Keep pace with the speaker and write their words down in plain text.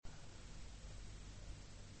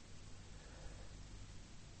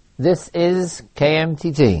This is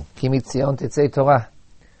KMTT, Kimitzion Tetzei Torah.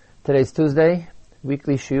 Today's Tuesday,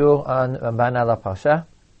 weekly shiur on Ramban ala Parsha,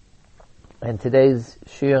 and today's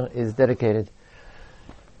shiur is dedicated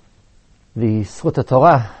the Zchut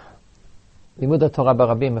Torah, Limud Torah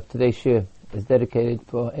Barabim of today's shiur is dedicated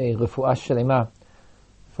for a refuah shlema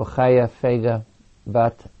for Chaya Feiga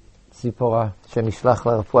Bat Tzipora Shemishlach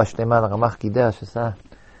la refuah shlema לרמ"ח גידיה שעשה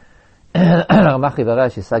לרמ"ח איבריה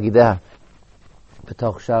שעשה גידיה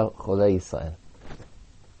בתוך שאר חולי ישראל.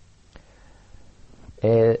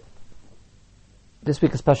 This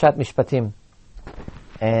week is Parshat Mishpatim,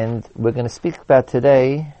 and we're going to speak about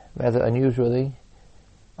today, rather unusually,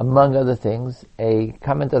 among other things, a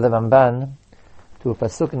comment of the Ramban to a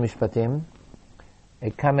pasuk in Mishpatim,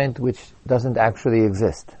 a comment which doesn't actually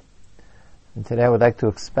exist. And today I would like to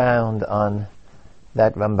expound on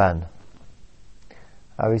that Ramban.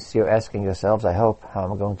 Obviously you're asking yourselves, I hope, how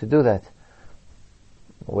am I going to do that?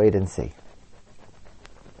 Wait and see.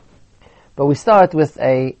 But we start with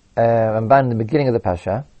a Ramban in the beginning of the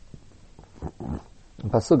Pasha, in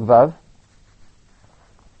Pasuk Vav,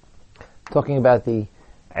 talking about the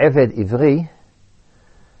Eved Ivri,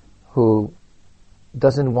 who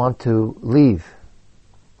doesn't want to leave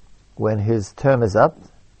when his term is up,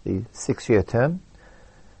 the 6-year term,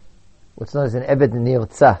 what's known as an Eved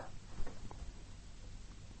Nirtzah.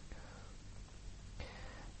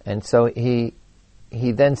 And so he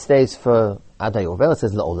then stays for Adai Yovel, it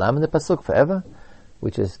says La'olam in the Pasuk, forever,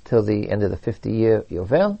 which is till the end of the 50-year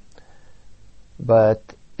Yovel.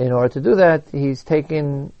 But in order to do that, he's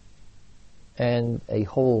taken and a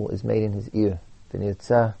hole is made in his ear.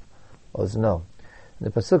 V'nirtzah ozno. The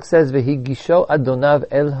Pasuk says, V'higisho Adonav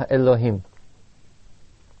el ha'Elohim.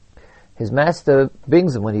 His master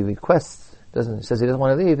brings him when he requests, says he doesn't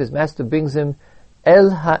want to leave, his master brings him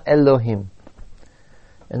El ha'Elohim.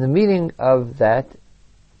 And the meaning of that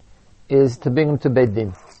is to bring him to Beit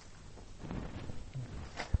Din.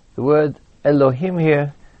 The word Elohim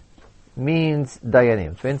here means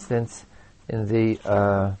Dayanim. For instance, in the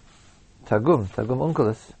Targum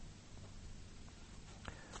Onkelos,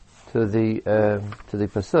 to the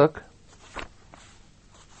Pasuk,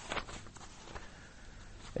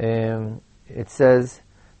 it says,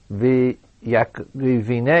 V'vinei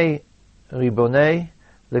ribonei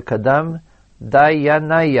lekadam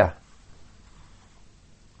Dayanaya.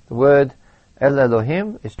 The word El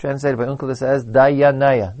Elohim is translated by Onkelos as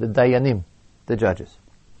Dayanaya, the Dayanim, the judges.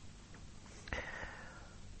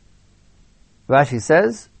 Rashi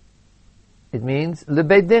says it means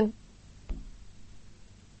Lebeit Din.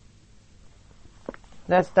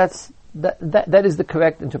 That is the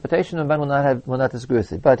correct interpretation. The Ramban will not disagree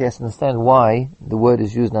with it, but he has to understand why the word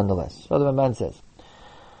is used nonetheless. So the Ramban says,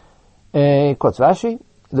 quotes Rashi,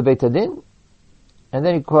 Lebeit Din, and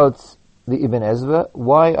then he quotes the Ibn Ezra,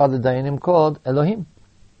 why are the Dayanim called Elohim?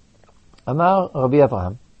 Amar Rabbi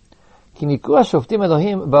Avraham, Ki nikru hashoftim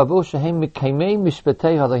Elohim ba'avur shehem mekaymei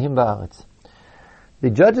mishpatei Elohim ba'aretz.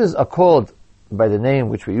 The judges are called by the name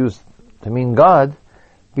which we use to mean God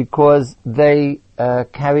because they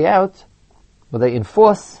carry out, or they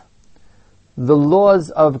enforce the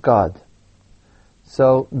laws of God.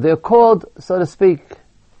 So they're called, so to speak,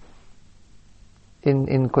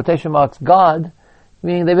 in quotation marks, God,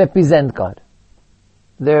 meaning they represent God.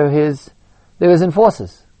 They're his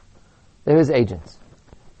enforcers. They're his agents.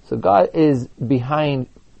 So God is behind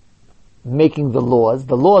making the laws.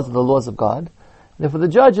 The laws are the laws of God. Therefore the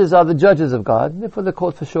judges are the judges of God. Therefore they're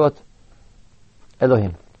called for short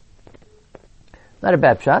Elohim. Not a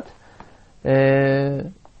bad shot.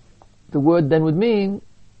 The word then would mean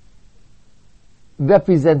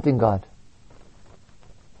representing God.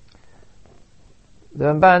 The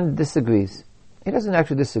Ramban disagrees. He doesn't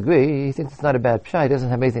actually disagree. He thinks it's not a bad pshat. He doesn't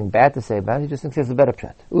have anything bad to say about it. He just thinks it's a better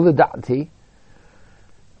pshat. Uleda'ati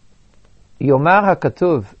Yomar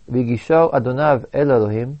HaKatuv V'gisho Adonav El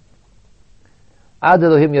Elohim Ad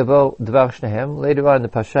Elohim Yavo Dvar Shnehem. Later on in the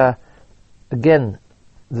Pasha, again,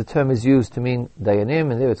 the term is used to mean Dayanim,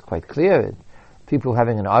 and there it's quite clear. People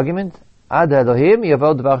having an argument. Ad Elohim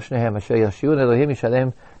Yavo Dvar Shnehem Asher Yashiun Elohim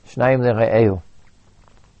Yishalem Shnayim Lere'ehu.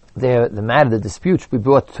 There, the matter, the dispute should be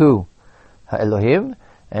brought to Elohim,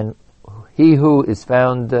 and he who is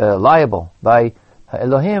found liable by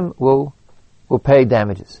Elohim will pay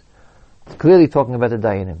damages. It's clearly talking about the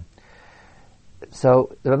Dayanim.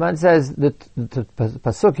 So the Ramban says that the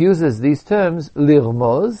Pasuk uses these terms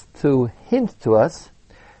lirmoz, to hint to us,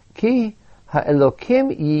 ki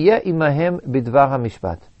ha'elokim yiyeh imahem bidvar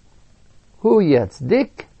ha'mishpat, hu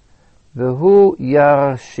yatzdik v'hu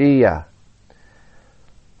yarshiyah.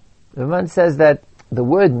 The Ramban says that the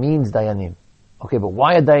word means Dayanim. Okay, but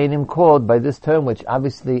why are Dayanim called by this term, which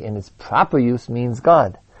obviously in its proper use means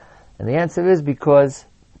God? And the answer is because,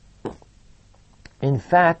 in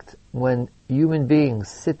fact, when human beings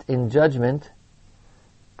sit in judgment,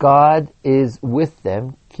 God is with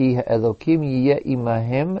them. Ki ha'elokim yiyeh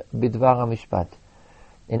imahem bidvar ha'mishpat.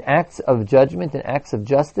 In acts of judgment, in acts of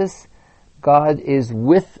justice, God is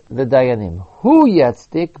with the Dayanim. Hu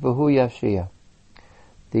yatzdik v'hu yashia.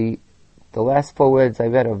 The last four words I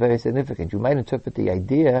read are very significant. You might interpret the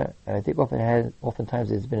idea, and I think oftentimes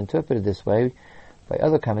it's been interpreted this way by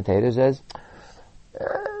other commentators as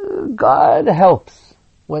God helps.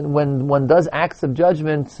 When one does acts of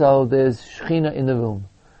judgment, so there's Shekhinah in the room.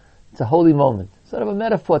 It's a holy moment. Sort of a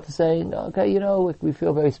metaphor to say, okay, we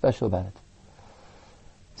feel very special about it.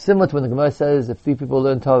 Similar to when the Gemara says, if three people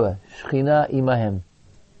learn Torah, Shekhinah imahem.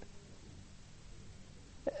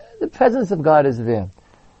 The presence of God is there.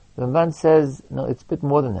 The Ramban says, no, it's a bit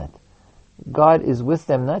more than that. God is with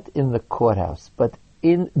them not in the courthouse, but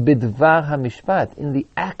in bidvar hamishpat, in the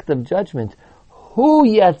act of judgment. Hu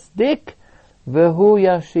yatzdik v'hu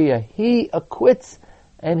yashia. He acquits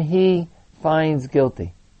and he finds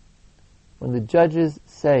guilty. When the judges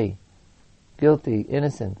say guilty,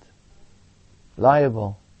 innocent,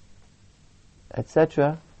 liable,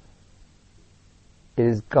 etc., it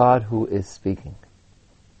is God who is speaking.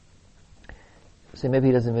 So maybe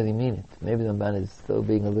he doesn't really mean it. Maybe the man is still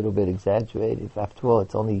being a little bit exaggerated. After all,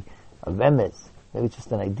 it's only a remez. Maybe it's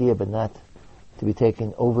just an idea, but not to be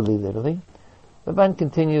taken overly literally. The man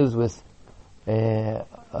continues with other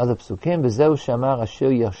psukim. B'zeu shamar asher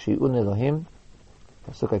yarshi'un Elohim.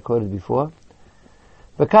 Pasuk I quoted before.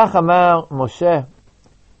 V'kach amar Moshe.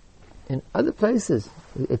 In other places,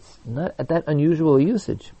 it's not at that unusual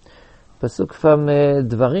usage. Pasuk from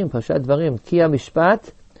Dvarim, Pashat Dvarim. Ki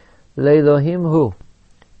ha-mishpat le'Elohim hu.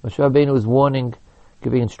 Moshe Rabbeinu is warning,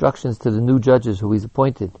 giving instructions to the new judges who he's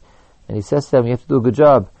appointed. And he says to them, you have to do a good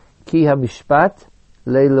job. Ki ha-mishpat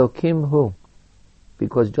le'Elohim hu.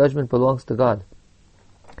 Because judgment belongs to God.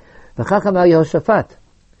 V'chach amar Yehoshaphat.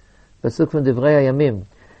 Pasuk from Divrei Hayamim.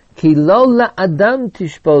 Ki lo la'adam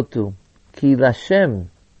tishpotu. Ki l'Hashem.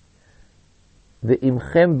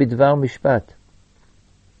 Ve'imchem bidvar mishpat.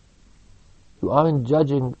 You aren't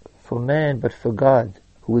judging for man, but for God,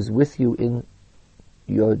 who is with you in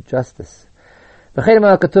your justice. Pasuk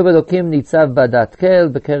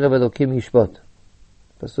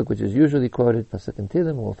which is usually quoted, Pasuk in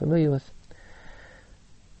Tehillim, we're all familiar with.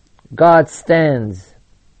 God stands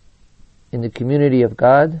in the community of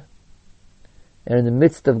God, and in the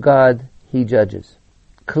midst of God, He judges.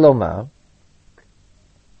 Klomar,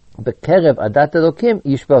 Bekerev adat Elokim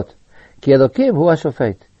yishpot, ki Elokim hu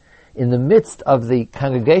hashofet. In the midst of the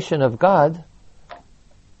congregation of God,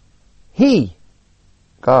 He,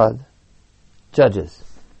 God, judges.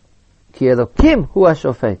 Ki Elokim hu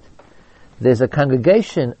hashofet. There's a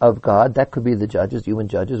congregation of God, that could be the judges, human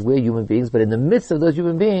judges, we're human beings, but in the midst of those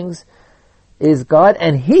human beings is God,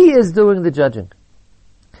 and He is doing the judging.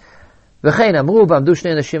 V'chein amru v'amdu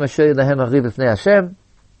shnei nashim asher lahem ariv b'fnei Hashem.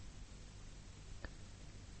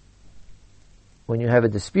 When you have a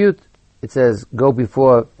dispute, it says, go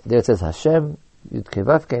before, there it says Hashem, Yud Kei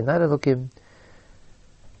Vav Kei, not Elokim.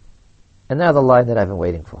 And now the line that I've been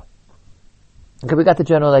waiting for. Okay, we got the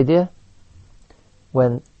general idea?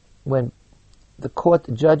 When the court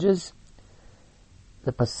judges,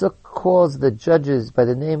 the Pasuk calls the judges by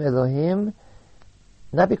the name Elohim,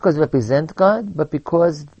 not because they represent God, but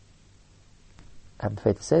because, I'm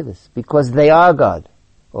afraid to say this, because they are God.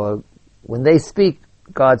 Or when they speak,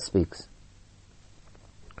 God speaks.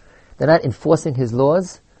 They're not enforcing His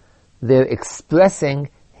laws, they're expressing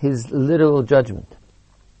His literal judgment.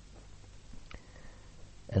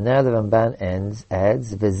 And now the Ramban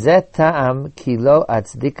adds, V'zeh ta'am ki lo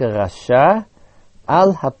atzdik rasha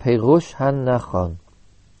al haperush hanachon.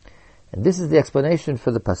 And this is the explanation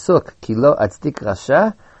for the Pasuk, ki lo atzdik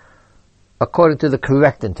rasha, according to the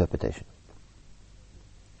correct interpretation.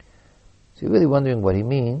 So you're really wondering what he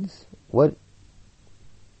means. What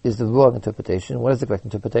is the wrong interpretation? What is the correct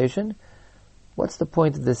interpretation? What's the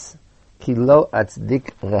point of this ki lo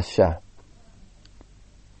atzdik rasha?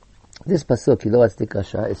 This pasuk, ki lo atzdik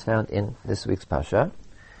rasha, is found in this week's Pasha.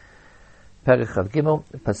 Perek Chav Gimel,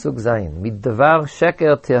 pasuk Zayin. Middavar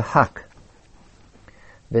sheker tirhak,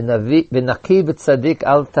 v'naki v'tzadik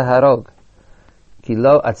al taharog, ki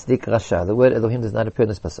lo atzdik rasha. The word Elohim does not appear in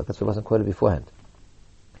this pasuk. That's why it wasn't quoted beforehand.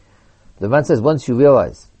 The man says, once you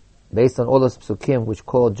realize, based on all those psukim which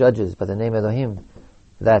call judges by the name Elohim,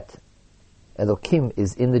 that Elokim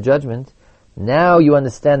is in the judgment, now you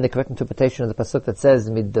understand the correct interpretation of the pasuk that says,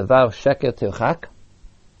 Middavar sheker tirchak,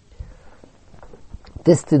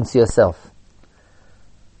 distance yourself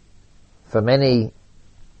from any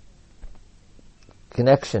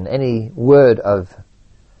connection, any word of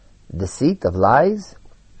deceit, of lies.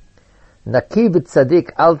 Naki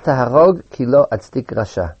v'tzadik al taharog ki lo atzdik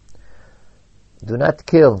rasha. Do not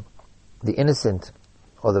kill the innocent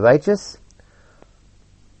or the righteous,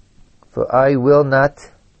 for I will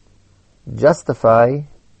not justify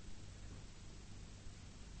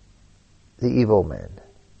the evil man.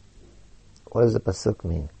 What does the pasuk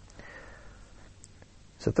mean?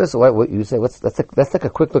 So first of all, what you say, let's take a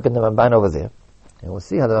quick look at the Ramban over there, and we'll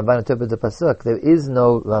see how the Ramban interprets the pasuk. There is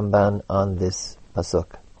no Ramban on this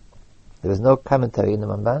pasuk. There is no commentary in the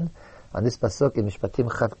Ramban on this pasuk in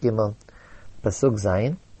Mishpatim Chaf Gimel, pasuk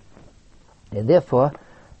Zayin, and therefore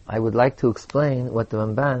I would like to explain what the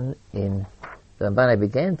Ramban I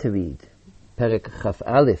began to read, Perek Chaf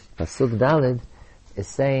Aleph, pasuk Daled, is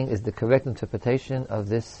saying is the correct interpretation of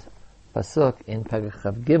this pasuk in Perek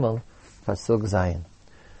Chaf Gimel, pasuk Zayin.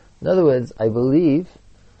 In other words, I believe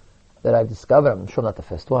that I've discovered, I'm sure not the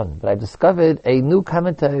first one, but I've discovered a new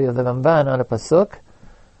commentary of the Ramban on a pasuk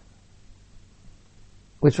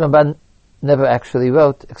which Ramban never actually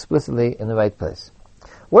wrote explicitly in the right place.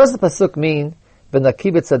 What does the pasuk mean?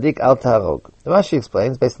 V'naki b'tzadik al taharog. Rashi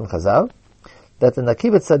explains, based on Chazal, that the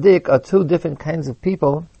naki b'tzadik are two different kinds of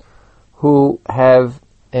people who have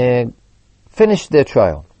finished their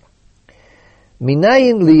trial.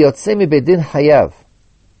 Minayin liyotze mi bedin hayav.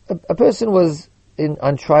 A person was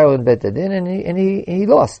on trial in Bet Din and he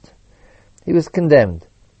lost. He was condemned.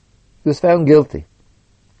 He was found guilty.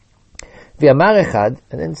 V'amar echad,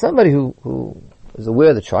 and then somebody who is aware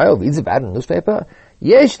of the trial, reads about it in the newspaper,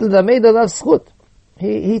 yesh l'damed alav zchut.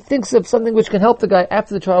 He thinks of something which can help the guy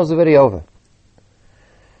after the trial is already over.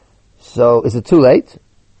 So, is it too late?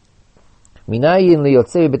 Minayin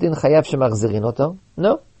liyotze bedin chayav shemachzirin oto?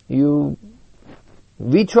 No. You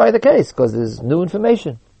retry the case because there's new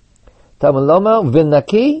information. Talmud lomar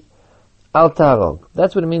v'naki al taharog.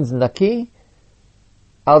 That's what it means, naki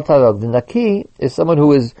al taharog. The naki is someone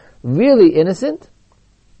who is really innocent,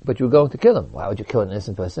 but you're going to kill him. Why would you kill an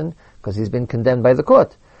innocent person? Because he's been condemned by the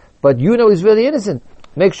court. But you know he's really innocent.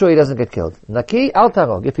 Make sure he doesn't get killed. Naki al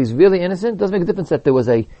taharog. If he's really innocent, it doesn't make a difference that there was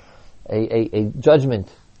a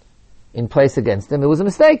judgment in place against him. It was a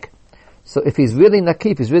mistake. So if he's really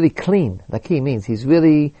naki, if he's really clean, naki means he's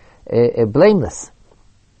really blameless.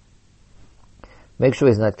 Make sure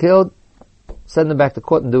he's not killed. Send him back to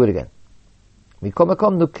court and do it again. Mikom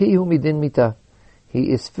makom nukihu midin mita.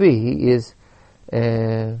 He is free. He is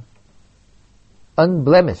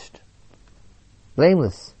unblemished,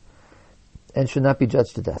 blameless, and should not be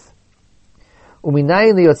judged to death.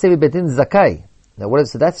 Uminayin liyotzevi betin zakai. Now, what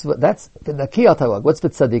is so? That's v'naki al taharog. What's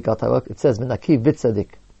v'tzadik al taharog? It says v'naki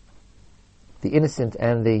v'tzadik. The innocent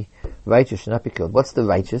and the righteous should not be killed. What's the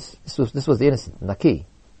righteous? This was the innocent. Naki.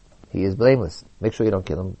 He is blameless. Make sure you don't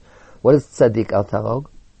kill him. What is tzadik al taharog?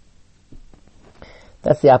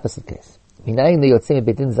 That's the opposite case. A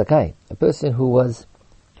person who was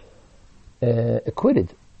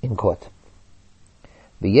acquitted in court.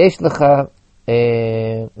 But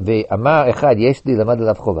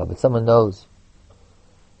someone knows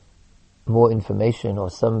more information or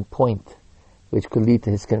some point which could lead to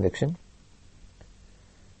his conviction.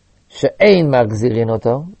 So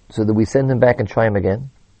that we send him back and try him again.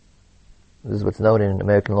 This is what's known in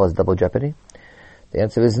American law as double jeopardy. The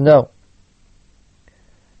answer is no.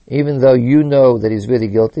 Even though you know that he's really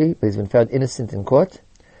guilty, but he's been found innocent in court,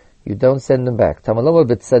 you don't send him back. Tamaloma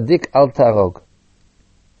b'tzadik al tarog.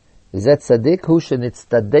 Zet tzadik hu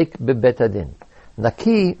shenitztadek bebet adin.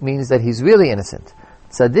 Naki means that he's really innocent.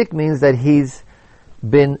 Tzadik means that he's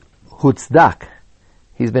been hutzdak.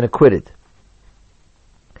 He's been acquitted.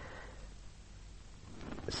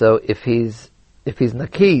 So if he's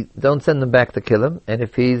naki, don't send him back to kill him. And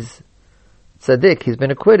if he's tzaddik, he's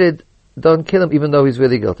been acquitted, don't kill him even though he's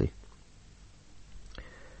really guilty.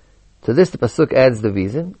 To this the pasuk adds the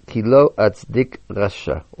reason, ki lo atzdik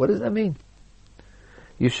rasha. What does that mean?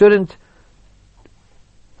 You shouldn't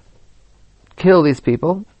kill these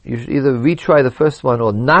people. You should either retry the first one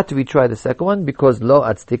or not retry the second one because lo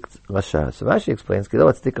atzdik rasha. So Rashi explains, ki lo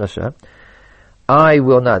atzdik rasha. I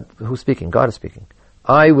will not, who's speaking? God is speaking.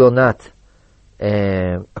 I will not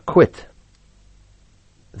acquit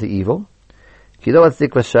the evil. Ki lo atzdik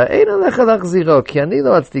rasha, ein alecha lachziro, ki ani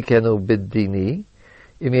lo atztikenu b'dini,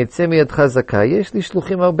 im yetzeh miyadcha zakah, yesh li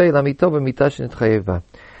shluchim arbei, lamito b'mita shenitchayev ba.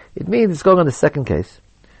 It means, it's going on the second case.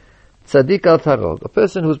 Tzadik al tarog, a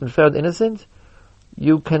person who's been found innocent,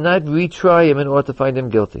 you cannot retry him in order to find him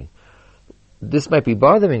guilty. This might be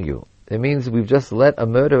bothering you. It means we've just let a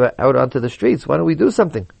murderer out onto the streets. Why don't we do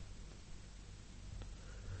something?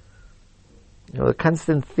 You know, the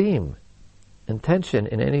constant theme intention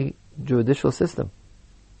in any judicial system.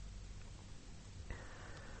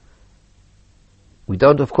 We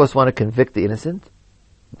don't, of course, want to convict the innocent,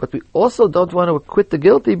 but we also don't want to acquit the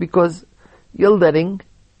guilty, because you're letting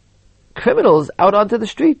criminals out onto the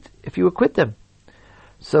street if you acquit them.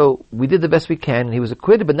 So we did the best we can, and he was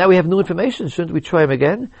acquitted, but now we have new information. Shouldn't we try him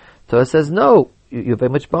again? Torah says, no, you're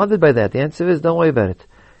very much bothered by that. The answer is, don't worry about it.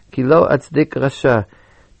 Ki lo atzdik rasha.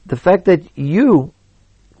 The fact that you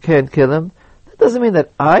can't kill him, that doesn't mean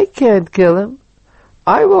that I can't kill him.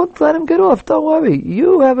 I won't let him get off. Don't worry.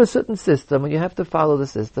 You have a certain system, and you have to follow the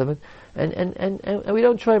system, and we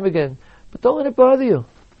don't try him again. But don't let it bother you.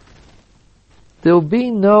 There will be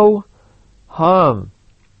no harm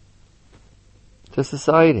to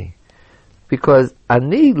society, because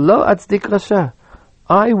ani lo atzdik rasha.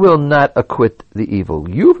 I will not acquit the evil.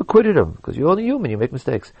 You've acquitted him, because you're only human, you make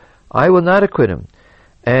mistakes. I will not acquit him.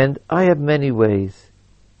 And I have many ways.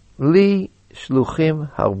 Li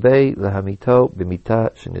shluchim harbe lahamito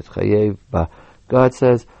b'mita shenitchayev ba. God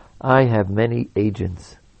says, I have many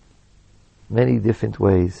agents, many different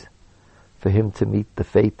ways for him to meet the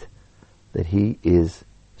fate that he is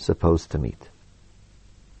supposed to meet.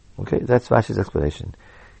 Okay, that's Rashi's explanation.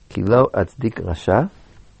 Ki lo atzdik rasha.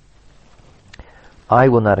 I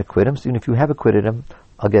will not acquit him. So even if you have acquitted him,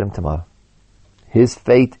 I'll get him tomorrow. His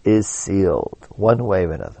fate is sealed, one way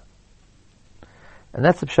or another. And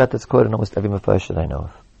that's the pshat that's quoted in almost every mafresh that I know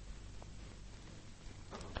of.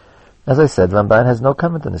 As I said, Ramban has no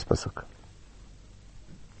comment on this pasuk.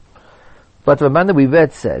 But Ramban that we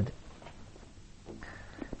read said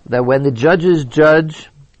that when the judges judge,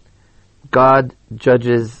 God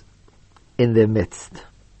judges in their midst.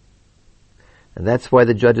 And that's why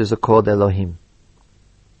the judges are called Elohim.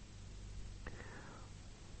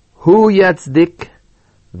 Hu yatzdik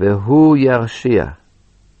vehu yarshia.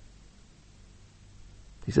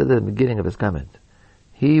 He said at the beginning of his comment.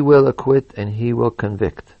 He will acquit and he will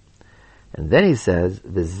convict. And then he says,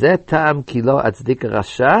 V'zeh ta'am ki lo atzdik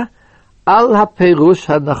rasha al haperush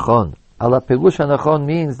hanachon. Al haperush hanachon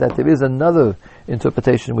means that there is another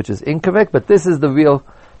interpretation which is incorrect, but this is the real,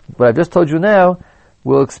 what I've just told you now,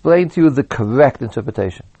 will explain to you the correct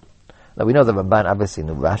interpretation. Now we know that Ramban obviously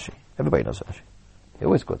knew Rashi. Everybody knows Rashi. He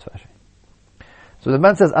always quotes Rashi. So the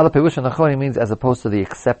man says, Ala Perush HaNachon, he means as opposed to the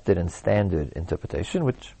accepted and standard interpretation,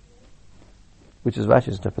 which is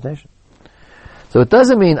Rashi's interpretation. So it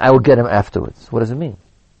doesn't mean I will get him afterwards. What does it mean?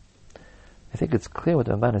 I think it's clear what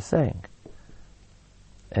the Ramban is saying.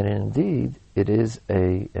 And indeed, it is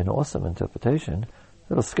an awesome interpretation, a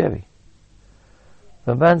little scary.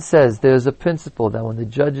 The Ramban says there's a principle that when the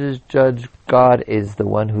judges judge, God is the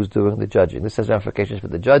one who's doing the judging. This has ramifications for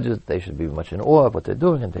the judges. They should be much in awe of what they're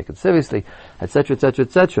doing and take it seriously, etc., etc.,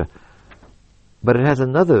 etc. But it has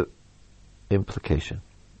another implication.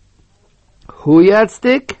 Hu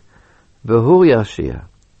yatzdik v'hu yarshia.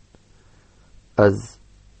 As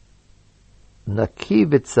naki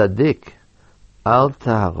v'tzadik al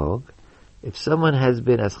taharog. If someone has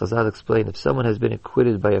been, as Chazal explained, if someone has been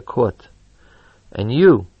acquitted by a court, and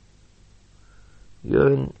you're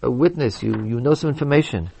a witness, you know some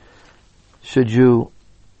information, should you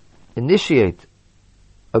initiate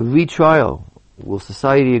a retrial? Will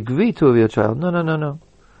society agree to a retrial? No.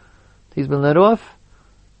 He's been let off.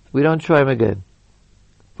 We don't try him again.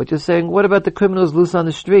 But you're saying, what about the criminals loose on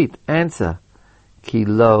the street? Answer, ki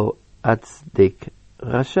lo atzdik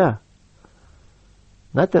rasha.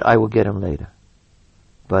 Not that I will get him later,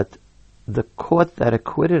 but the court that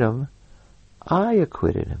acquitted him, I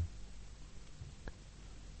acquitted him.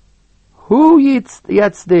 Hu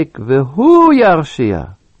yatzdik v'hu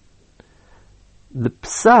yarshia. The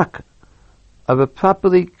psak of a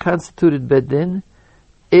properly constituted bedin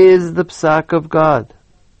is the psak of God.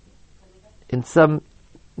 In some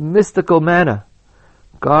mystical manner,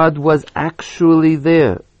 God was actually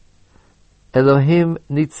there. Elohim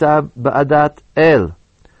nitzab ba'adat el.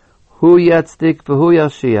 Hu yatzdik v'hu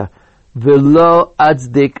yarshia. V'lo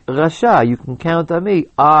atzdik rasha. You can count on me.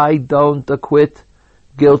 I don't acquit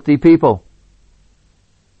guilty people.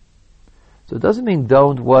 So it doesn't mean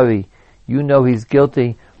don't worry. You know he's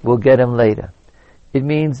guilty. We'll get him later. It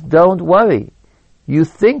means don't worry. You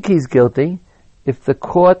think he's guilty. If the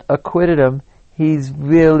court acquitted him, he's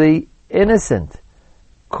really innocent.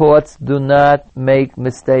 Courts do not make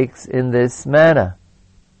mistakes in this manner.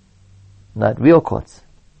 Not real courts.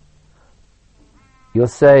 You'll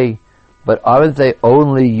say, but aren't they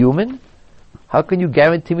only human? How can you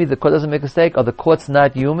guarantee me the court doesn't make a mistake? Are the courts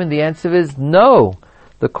not human? The answer is no.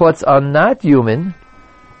 The courts are not human.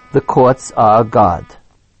 The courts are God.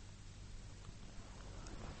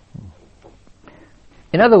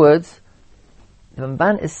 In other words, The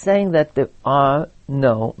Ramban is saying that there are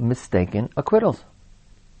no mistaken acquittals.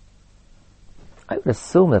 I would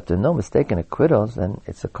assume that there are no mistaken acquittals, then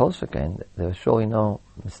it's a kol shekain. There are surely no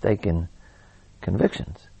mistaken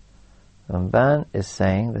convictions. The Ramban is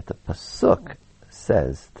saying that the pasuk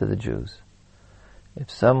says to the Jews, if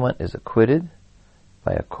someone is acquitted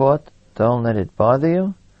by a court, don't let it bother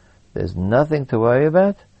you. There's nothing to worry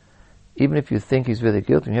about. Even if you think he's really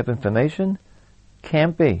guilty and you have information,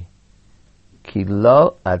 can't be. Ki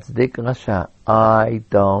lo atzdik rasha. I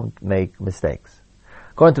don't make mistakes.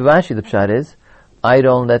 According to Rashi, the pshat is, I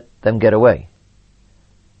don't let them get away.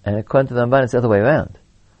 And according to the Ramban, it's the other way around.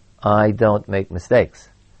 I don't make mistakes.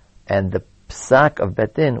 And the psak of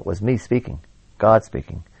Bet Din was me speaking, God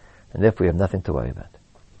speaking. And therefore we have nothing to worry about.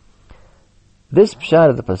 This pshat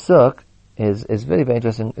of the pasuk is very, very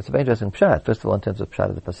interesting. It's a very interesting pshat. First of all, in terms of pshat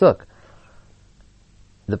of the pasuk.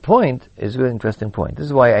 The point is a really interesting point. This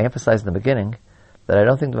is why I emphasized in the beginning that I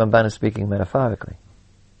don't think the Ramban is speaking metaphorically.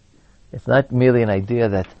 It's not merely an idea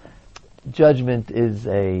that judgment is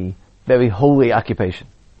a very holy occupation,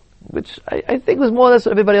 which I think was more or less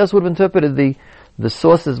what everybody else would have interpreted the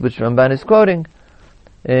sources which Ramban is quoting.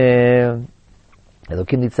 Elokim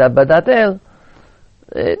nitzav badat el.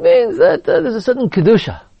 It means that there's a certain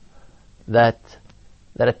kedusha that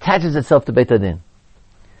attaches itself to Beit HaDin.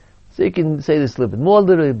 So you can say this a little bit more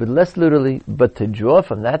literally, a bit less literally, but to draw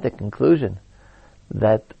from that the conclusion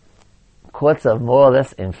that courts are more or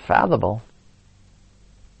less infallible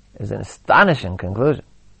is an astonishing conclusion.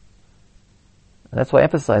 And that's why I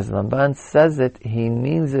emphasize the Ramban says it, he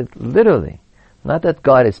means it literally. Not that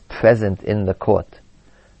God is present in the court,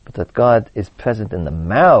 but that God is present in the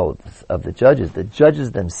mouths of the judges. The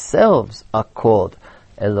judges themselves are called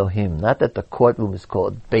Elohim. Not that the courtroom is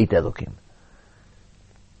called Beit Elohim,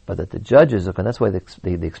 but that the judges, and that's why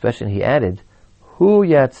the expression he added, Hu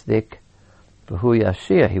Yatzdik, Hu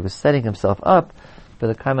Yashir, he was setting himself up for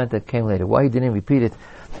the comment that came later. Why he didn't repeat it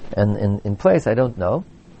in place, I don't know.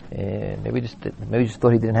 Maybe just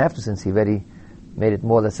thought he didn't have to, since he already made it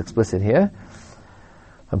more or less explicit here.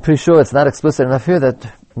 I'm pretty sure it's not explicit enough here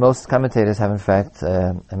that most commentators have in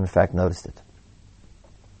fact noticed it.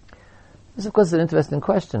 This, of course, is an interesting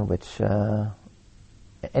question which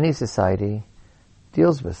any society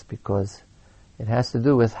deals with, because it has to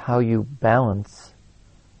do with how you balance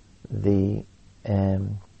the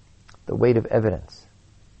weight of evidence.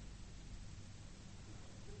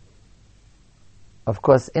 Of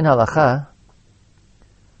course, in halakha,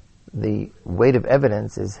 the weight of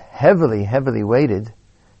evidence is heavily, heavily weighted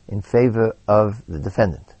in favor of the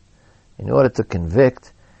defendant. In order to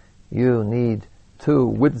convict, you need two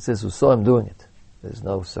witnesses who saw him doing it. There's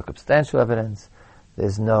no circumstantial evidence.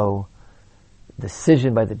 There's no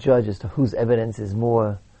decision by the judge as to whose evidence is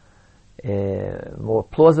more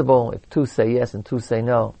plausible. If two say yes and two say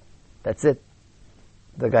no, that's it.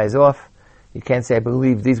 The guy's off. You can't say, I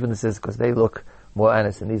believe these witnesses because they look more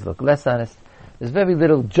honest and these look less honest. There's very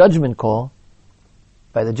little judgment call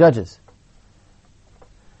by the judges.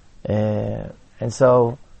 And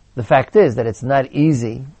so the fact is that it's not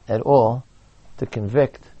easy at all to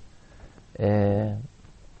convict.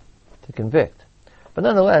 But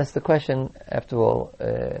nonetheless, the question, after all,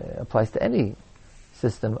 applies to any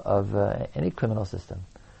system of any criminal system.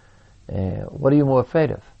 What are you more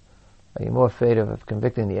afraid of? Are you more afraid of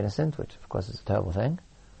convicting the innocent, which of course is a terrible thing,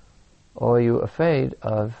 or are you afraid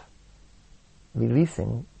of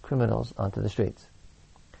releasing criminals onto the streets?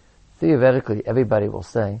 Theoretically, everybody will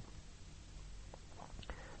say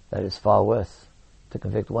that it's far worse to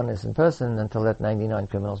convict one innocent person than to let 99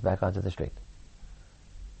 criminals back onto the street,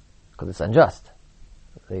 because it's unjust.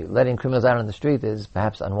 Letting criminals out on the street is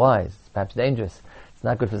perhaps unwise, it's perhaps dangerous, it's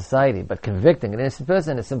not good for society, but convicting an innocent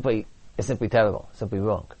person is simply terrible, simply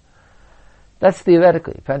wrong. That's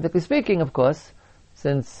theoretically. Practically speaking, of course,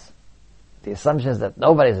 since the assumption is that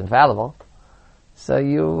nobody's infallible, so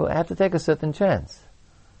you have to take a certain chance.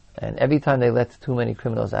 And every time they let too many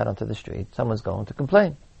criminals out onto the street, someone's going to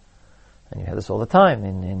complain. And you have this all the time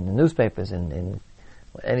in the newspapers, in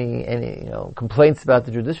any complaints about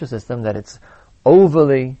the judicial system, that it's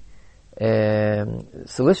overly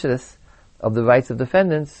solicitous of the rights of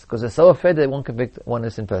defendants because they're so afraid they won't convict one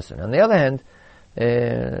innocent person. On the other hand,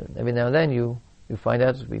 every now and then you find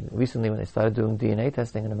out, recently when they started doing DNA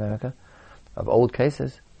testing in America of old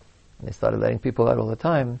cases, and they started letting people out all the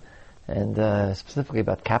time, and specifically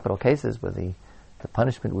about capital cases where the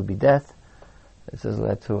punishment would be death. This has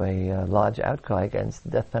led to a large outcry against the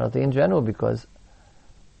death penalty in general, because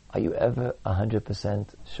are you ever 100%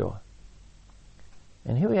 sure?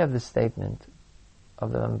 And here we have this statement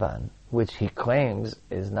of the Ramban, which he claims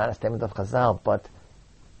is not a statement of Chazal, but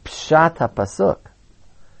pshat pshat ha-pasuk.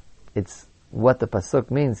 It's what the pasuk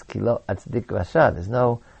means, kilo atzdik rasha. It's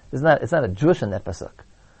not a drush in that pasuk.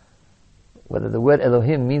 Whether the word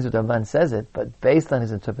Elohim means what the Ramban says it, but based on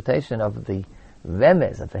his interpretation of the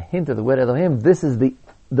remez, of the hint of the word Elohim, this is the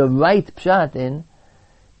right pshat in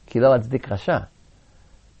kilo atzdik rasha.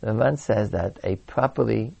 The Ramban says that a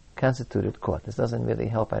properly constituted court. This doesn't really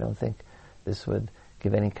help, I don't think. This would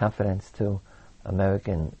give any confidence to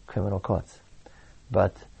American criminal courts.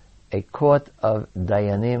 But a court of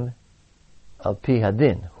dayanim al pi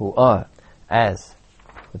hadin, who are, as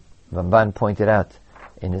Ramban pointed out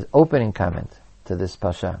in his opening comment to this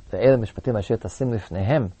pasha, the Eile Mishpatim Asher Tasim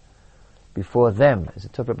Lifnehem, before them, is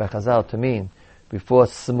interpreted by Chazal to mean before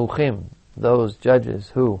Smuchim, those judges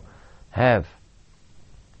who have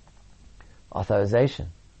authorization.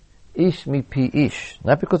 Ish mi pi ish.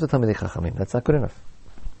 Not because of Talmidei Chachamim. That's not good enough.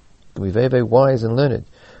 To be very, very wise and learned.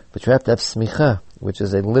 But you have to have smicha, which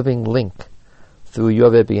is a living link through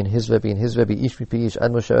your Rebbe and his Rebbe and his Rebbe. Ish mi pi ish.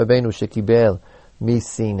 Ad Moshe Rabbeinu shekibel mi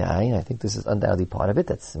Sinai. I think this is undoubtedly part of it.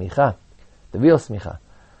 That's smicha. The real smicha.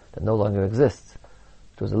 That no longer exists.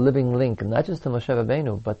 It was a living link, not just to Moshe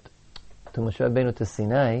Rabbeinu, but to Moshe Rabbeinu to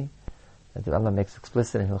Sinai, that the Rambam makes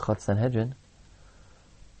explicit in Hilchot Sanhedrin.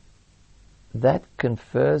 That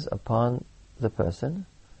confers upon the person,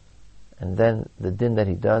 and then the din that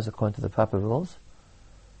he does according to the proper rules,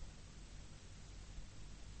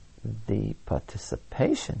 the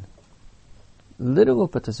participation, literal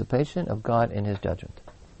participation of God in his judgment.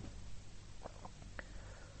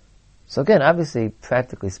 So again, obviously,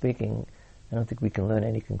 practically speaking, I don't think we can learn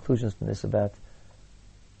any conclusions from this about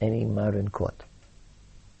any modern court.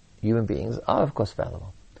 Human beings are, of course,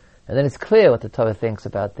 fallible. And then it's clear what the Torah thinks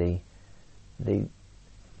about the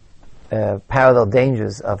parallel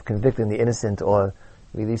dangers of convicting the innocent or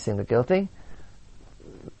releasing the guilty.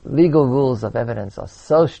 Legal rules of evidence are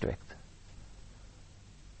so strict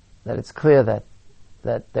that it's clear that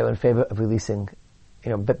they're in favor of releasing,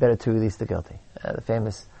 better to release the guilty. The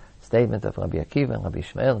famous statement of Rabbi Akiva and Rabbi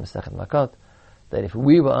Ishmael in Masechet Makot, that if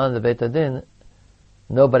we were on the Beit HaDin,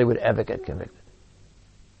 nobody would ever get convicted.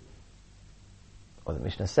 Or the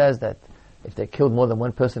Mishnah says that if they killed more than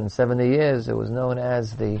one person in 70 years, it was known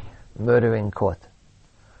as the murdering court.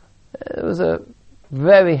 It was a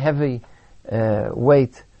very heavy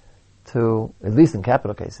weight to, at least in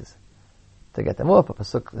capital cases, to get them off.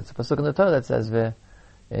 It's a pasuk in the Torah that says there's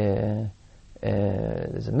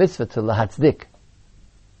a mitzvah to lahatzdik,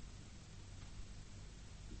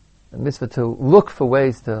 a mitzvah to look for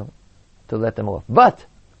ways to let them off. But,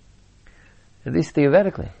 at least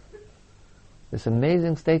theoretically, this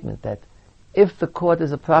amazing statement that if the court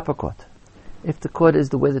is a proper court, if the court is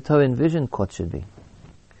the way the Torah envisioned court should be,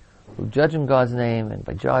 who judge in God's name and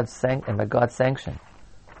by God's sanction.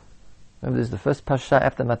 Remember, this is the first pasha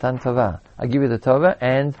after Matan Torah. I give you the Torah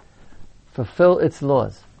and fulfill its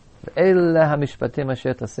laws.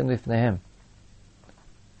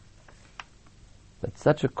 That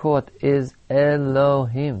such a court is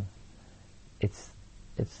Elohim.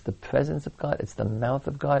 It's the presence of God, it's the mouth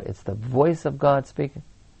of God, it's the voice of God speaking.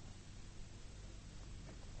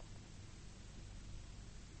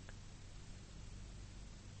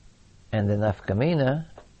 And the nafkamina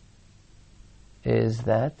is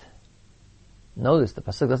that, notice the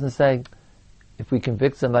pasuk doesn't say, if we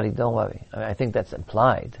convict somebody, don't worry. I think that's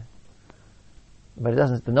implied. But it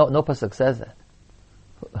doesn't, no pasuk says that.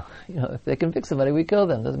 If they convict somebody, we kill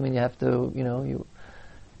them. Doesn't mean you have to,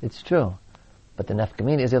 it's true. But the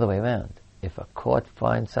nafkamina is the other way around. If a court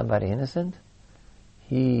finds somebody innocent,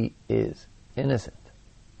 he is innocent.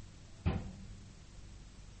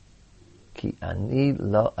 Ki ani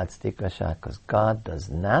lo atzdik rasha, because God does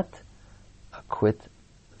not acquit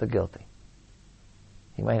the guilty.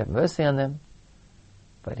 He might have mercy on them,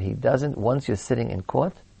 but he doesn't. Once you're sitting in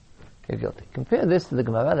court, you're guilty. Compare this to the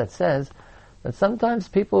Gemara that says that sometimes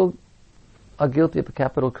people are guilty of a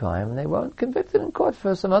capital crime and they weren't convicted in court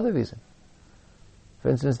for some other reason. For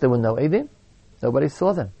instance, there were no edim, nobody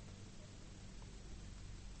saw them.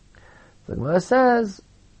 The Gemara says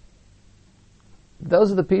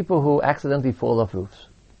those are the people who accidentally fall off roofs.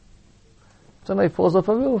 If somebody falls off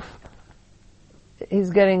a roof,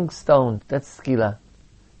 he's getting stoned. That's skila.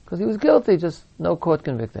 Because he was guilty, just no court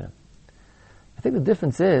convicted him. I think the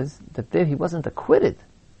difference is that there he wasn't acquitted.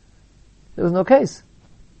 There was no case.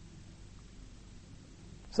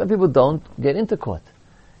 Some people don't get into court.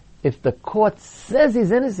 If the court says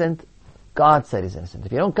he's innocent, God said he's innocent.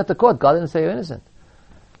 If you don't get to court, God didn't say you're innocent.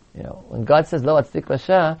 When God says lo atzdik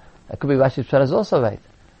rasha, that could be Rashi's pshat is also right.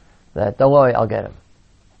 That don't worry, I'll get him.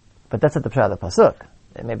 But that's not the pshat of the pasuk.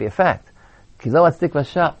 It may be a fact. Ki lo atzdik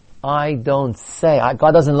rasha I don't say.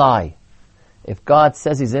 God doesn't lie. If God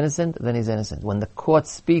says he's innocent, then he's innocent. When the court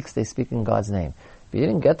speaks, they speak in God's name. If you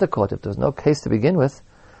didn't get to court, if there was no case to begin with,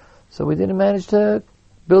 so we didn't manage to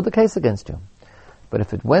build a case against you. But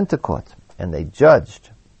if it went to court, and they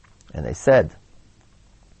judged, and they said,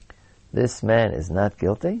 this man is not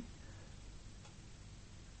guilty,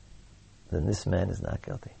 then this man is not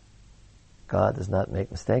guilty. God does not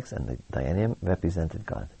make mistakes, and the Dayanim represented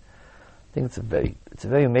God. I think it's a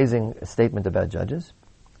very amazing statement about judges.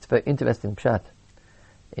 It's a very interesting pshat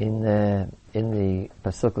in the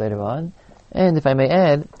pasuk later on. And if I may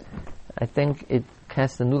add, I think it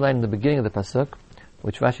casts a new line in the beginning of the pasuk,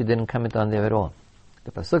 which Rashi didn't comment on there at all.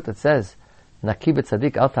 The pasuk that says, "Naki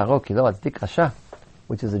b'tzadik al taro ki lo atzdik rasha,"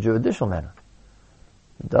 which is a judicial matter.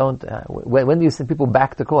 Don't. When do you send people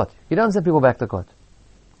back to court? You don't send people back to court.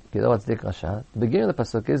 Ki lo atzdik rasha. The beginning of the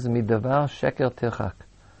pasuk is midavar sheker tirchak.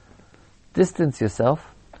 Distance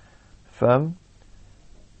yourself from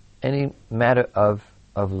any matter of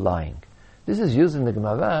lying. This is used in the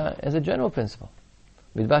Gemara as a general principle.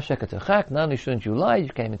 Midbar sheker tirchak. Not only shouldn't you lie, you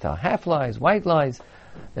can't even tell half lies, white lies,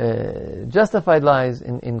 justified lies.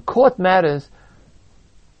 In court matters,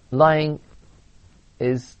 lying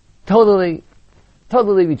is totally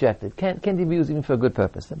rejected. Can't be used even for a good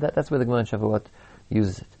purpose. That's where the Gemara in Shavuot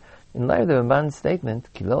uses it. In light of the Ramban's statement,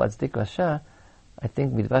 "Ki lo atzdik rasha," I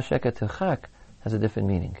think midvar sheker tirchak has a different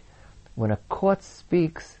meaning. When a court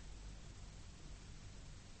speaks,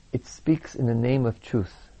 it speaks in the name of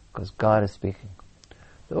truth, because God is speaking.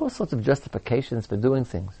 There are all sorts of justifications for doing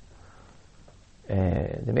things.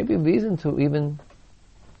 There may be a reason to even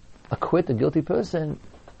acquit a guilty person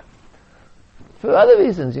for other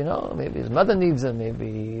reasons, Maybe his mother needs him,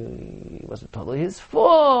 maybe it wasn't totally his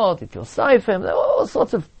fault, he feels sorry for him. There are all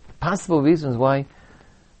sorts of possible reasons why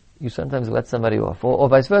you sometimes let somebody off, or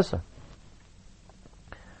vice versa.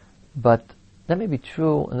 But that may be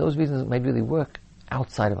true, and those reasons may really work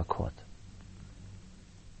outside of a court.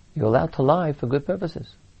 You're allowed to lie for good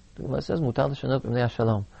purposes. The Gemara says, "Mutar l'shanot b'mnei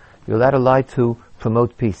hashalom." You're allowed to lie to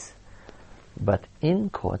promote peace. But in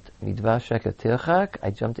court, midvar sheker tirchak,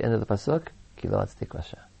 I jumped to the end of the pasuk, ki lo atzdik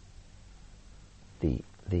rasha. The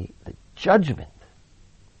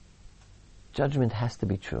judgment has to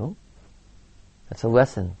be true. That's a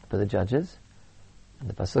lesson for the judges. And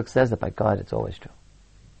the pasuk says that by God it's always true.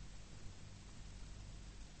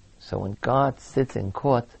 So when God sits in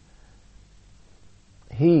court,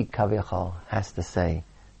 he, kaviyachol, has to say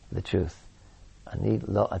the truth. Ani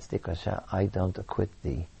lo atzdik rasha, I don't acquit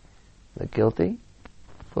the guilty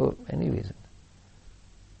for any reason.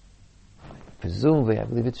 Presumably, I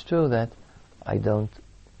believe it's true that I don't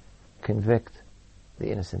convict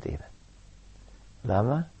the innocent either.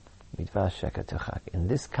 Lama? Midvar sheker tirchak. In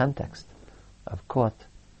this context of court,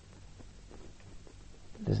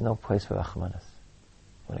 there's no place for rachmanas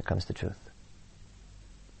when it comes to truth.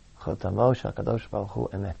 Chotamo shakadosh baruch hu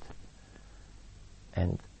emet.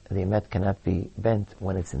 And the emet cannot be bent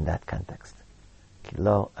when it's in that context. Ki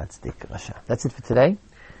lo atzdik rasha. That's it for today.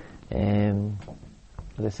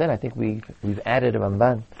 As I said, I think we've added a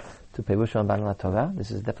Ramban to Perush Ramban la Torah.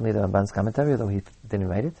 This is definitely the Ramban's commentary, although he didn't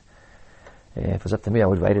write it. If it was up to me, I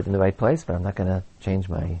would write it in the right place, but I'm not going to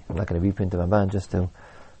I'm not going to reprint the Ramban just to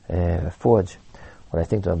forge what I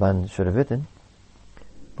think the Ramban should have written.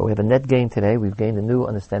 But we have a net gain today. We've gained a new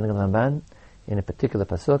understanding of the Ramban in a particular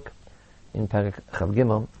pasuk in Parak Chav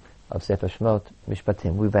Gimel of Sefer Shemot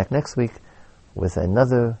Mishpatim. We'll be back next week with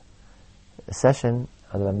another session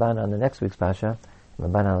of the Ramban on the next week's Pasha,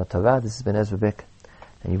 Ramban on the Torah. This has been Ezra Bick,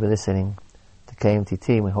 and you've been listening to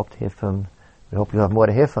KMTT. We hope you have more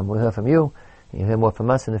to hear from. We'll hear from you, and you'll hear more from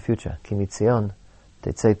us in the future. Ki mitzion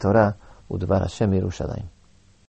tetzei Torah u'dvar Hashem Yerushalayim.